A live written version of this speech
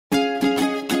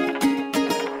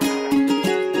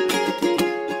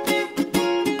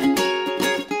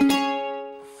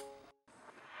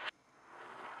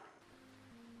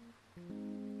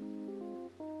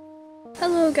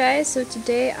Hello guys, so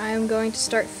today I'm going to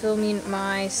start filming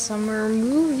my summer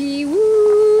movie,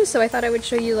 woo! So I thought I would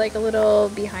show you like a little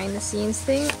behind the scenes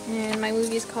thing, and my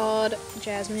movie is called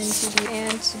Jasmine, Phoebe,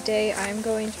 and today I'm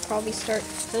going to probably start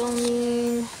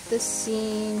filming this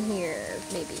scene here,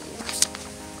 maybe.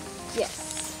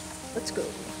 Yes, let's go.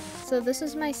 So this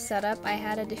is my setup. I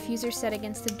had a diffuser set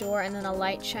against the door and then a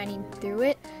light shining through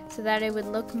it so that it would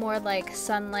look more like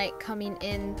sunlight coming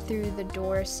in through the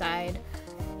door side,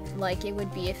 like it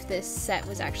would be if this set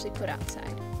was actually put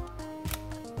outside.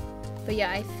 But yeah,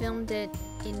 I filmed it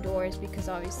indoors because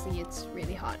obviously it's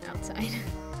really hot outside.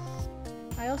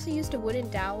 I also used a wooden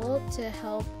dowel to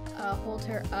help hold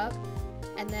her up,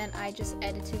 and then I just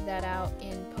edited that out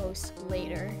in post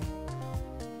later.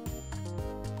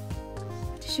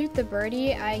 To shoot the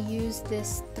birdie, I used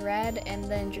this thread and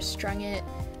then just strung it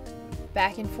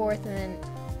back and forth, and then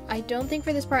I don't think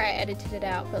for this part I edited it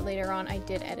out, but later on I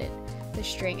did edit the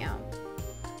string out.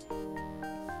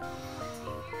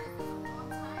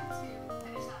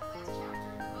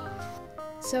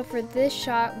 So for this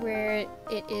shot where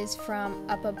it is from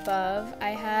up above, I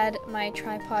had my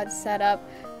tripod set up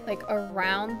like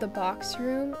around the box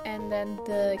room, and then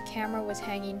the camera was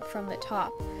hanging from the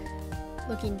top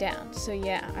looking down. So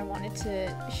yeah, I wanted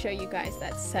to show you guys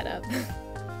that setup.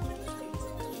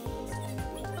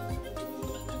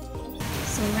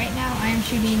 So right now I'm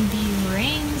shooting the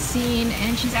rain scene,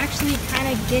 and she's actually kind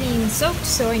of getting soaked,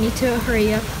 so I need to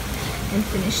hurry up and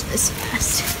finish this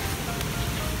fast.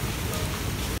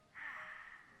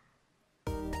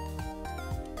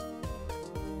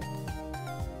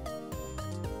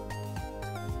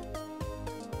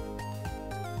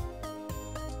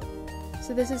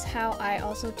 So this is how I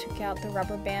also took out the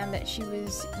rubber band that she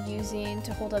was using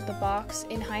to hold up the box.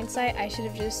 In hindsight, I should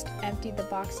have just emptied the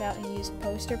box out and used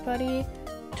poster putty.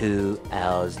 2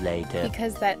 hours later.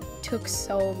 Because that took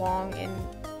so long, and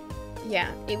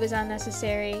yeah, it was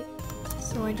unnecessary.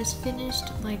 So I just finished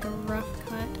like a rough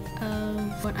cut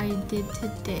of what I did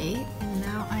today, and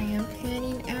now I am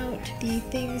planning out the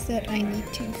things that I need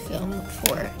to film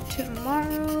for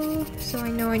tomorrow. So I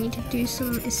know I need to do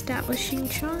some establishing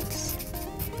shots.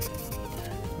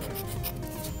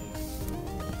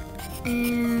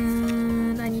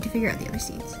 And I need to figure out the other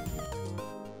scenes.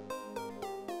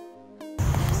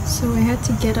 So I had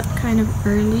to get up kind of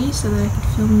early so that I could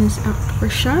film this outdoor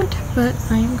shot, but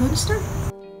I am going to start.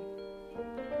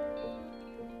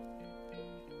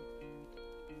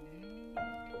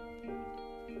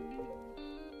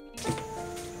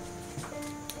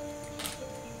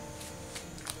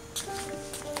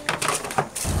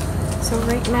 So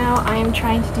right now I am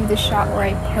trying to do the shot where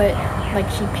I put, like,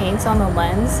 she paints on the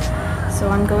lens. So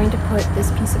I'm going to put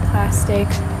this piece of plastic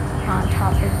on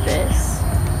top of this.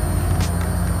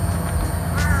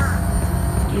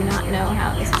 I do not know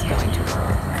how this is going to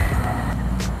work.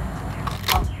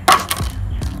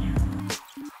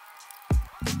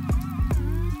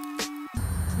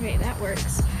 Okay, that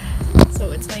works.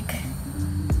 So it's like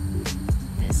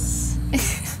this.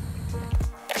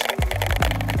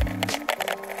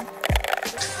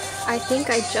 I think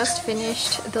I just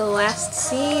finished the last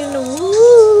scene.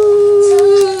 Woo!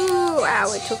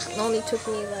 Wow, it only took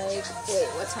me like, wait,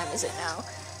 what time is it now?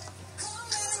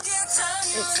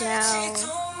 It's now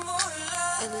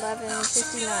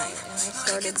 11:59, and I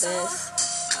started this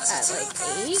at like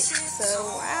 8, so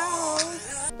wow.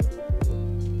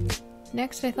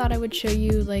 Next, I thought I would show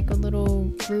you like a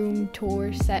little room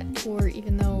tour, set tour,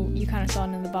 even though you kind of saw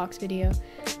it in the box video.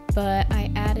 But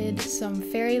I added some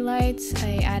fairy lights,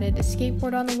 I added a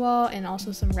skateboard on the wall, and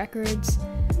also some records.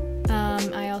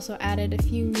 I also added a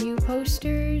few new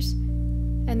posters,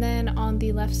 and then on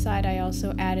the left side I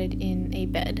also added in a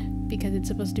bed, because it's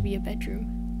supposed to be a bedroom.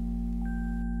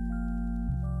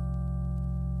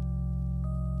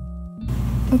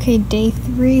 Okay, day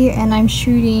 3, and I'm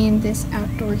shooting this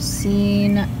outdoor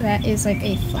scene that is like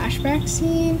a flashback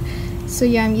scene. So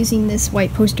yeah, I'm using this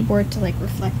white poster board to like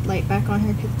reflect light back on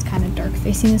her because it's kind of dark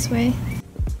facing this way.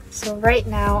 So right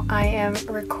now I am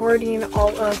recording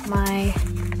all of my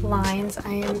lines.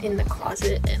 I am in the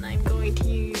closet, and I'm going to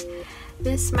use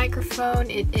this microphone.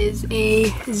 It is a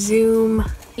Zoom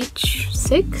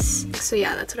H6. So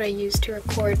yeah, that's what I use to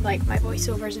record like my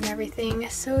voiceovers and everything.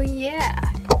 So yeah.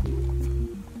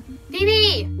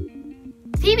 Phoebe!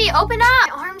 Phoebe, open up!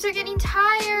 My arms are getting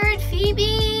tired,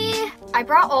 Phoebe! I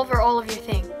brought over all of your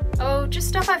things. Oh, just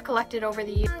stuff I've collected over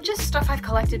the years. Just stuff I've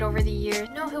collected over the years.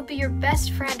 No, he'll be your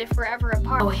best friend if we're ever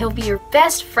apart. Oh, he'll be your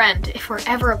best friend if we're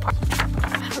ever apart.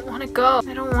 I don't want to go.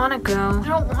 I don't want to go. I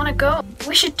don't want to go.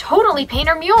 We should totally paint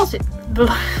our murals.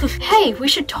 Hey, we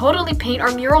should totally paint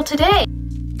our mural today.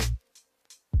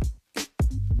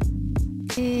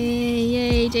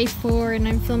 day 4 and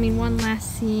I'm filming one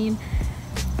last scene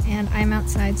and I'm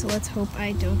outside, so let's hope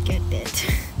I don't get bit.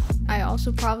 I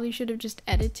also probably should have just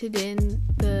edited in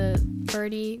the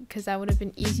birdie because that would have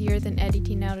been easier than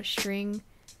editing out a string.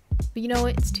 But you know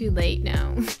what? It's too late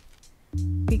now.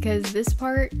 Because this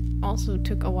part also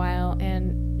took a while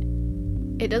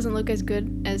and it doesn't look as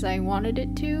good as I wanted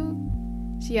it to.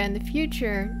 So yeah, in the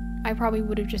future, I probably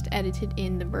would have just edited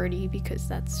in the birdie because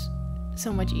that's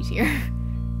so much easier.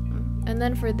 And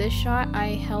then for this shot, I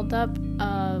held up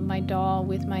my doll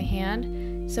with my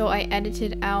hand. So I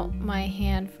edited out my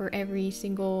hand for every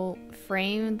single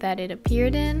frame that it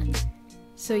appeared in.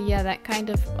 So yeah, that kind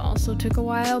of also took a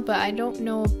while, but I don't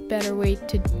know a better way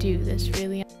to do this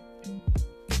really.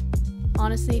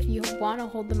 Honestly, if you want to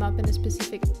hold them up in a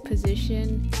specific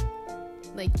position,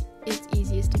 like, it's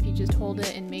easiest if you just hold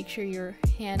it and make sure your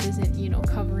hand isn't, you know,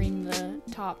 covering the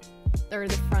top or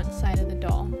the front side of the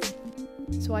doll.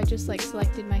 So I just like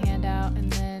selected my hand out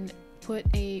and then put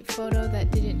a photo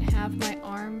that didn't have my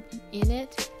arm in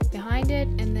it behind it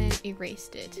and then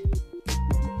erased it.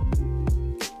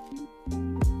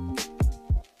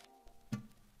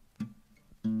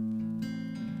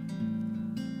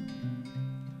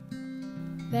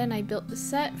 Then I built the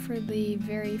set for the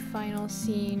very final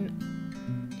scene.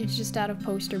 It's just out of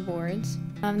poster boards.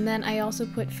 Then I also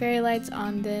put fairy lights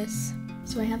on this.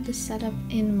 So I have this set up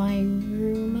in my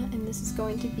room, and this is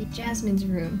going to be Jasmine's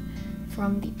room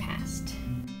from the past.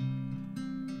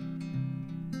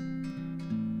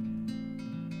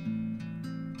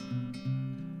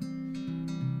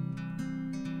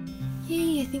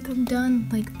 Yay, I think I'm done,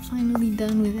 like finally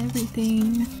done with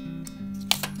everything.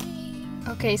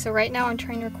 Okay, so right now I'm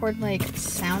trying to record like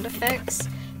sound effects.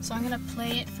 So I'm gonna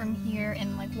play it from here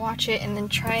and like watch it and then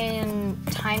try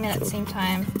and time it at the same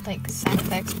time, like sound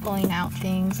effects, pulling out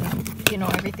things and, you know,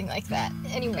 everything like that.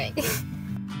 Anyway.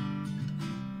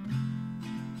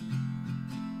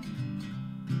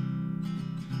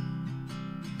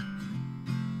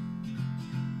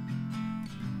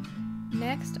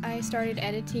 Next, I started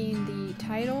editing the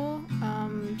title.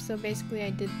 So basically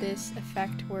I did this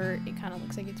effect where it kind of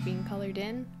looks like it's being colored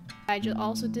in. I just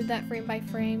also did that frame by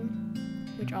frame,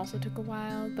 which also took a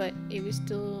while, but it was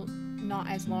still not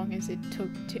as long as it took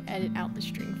to edit out the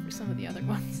string for some of the other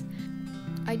ones.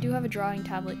 I do have a drawing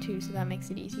tablet too, so that makes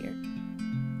it easier.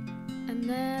 And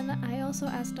then I also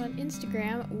asked on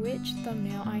Instagram which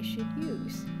thumbnail I should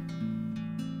use.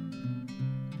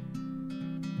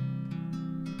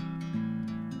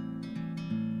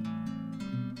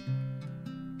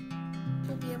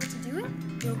 You'll be able to do it?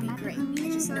 You'll be great. I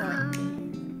just know it.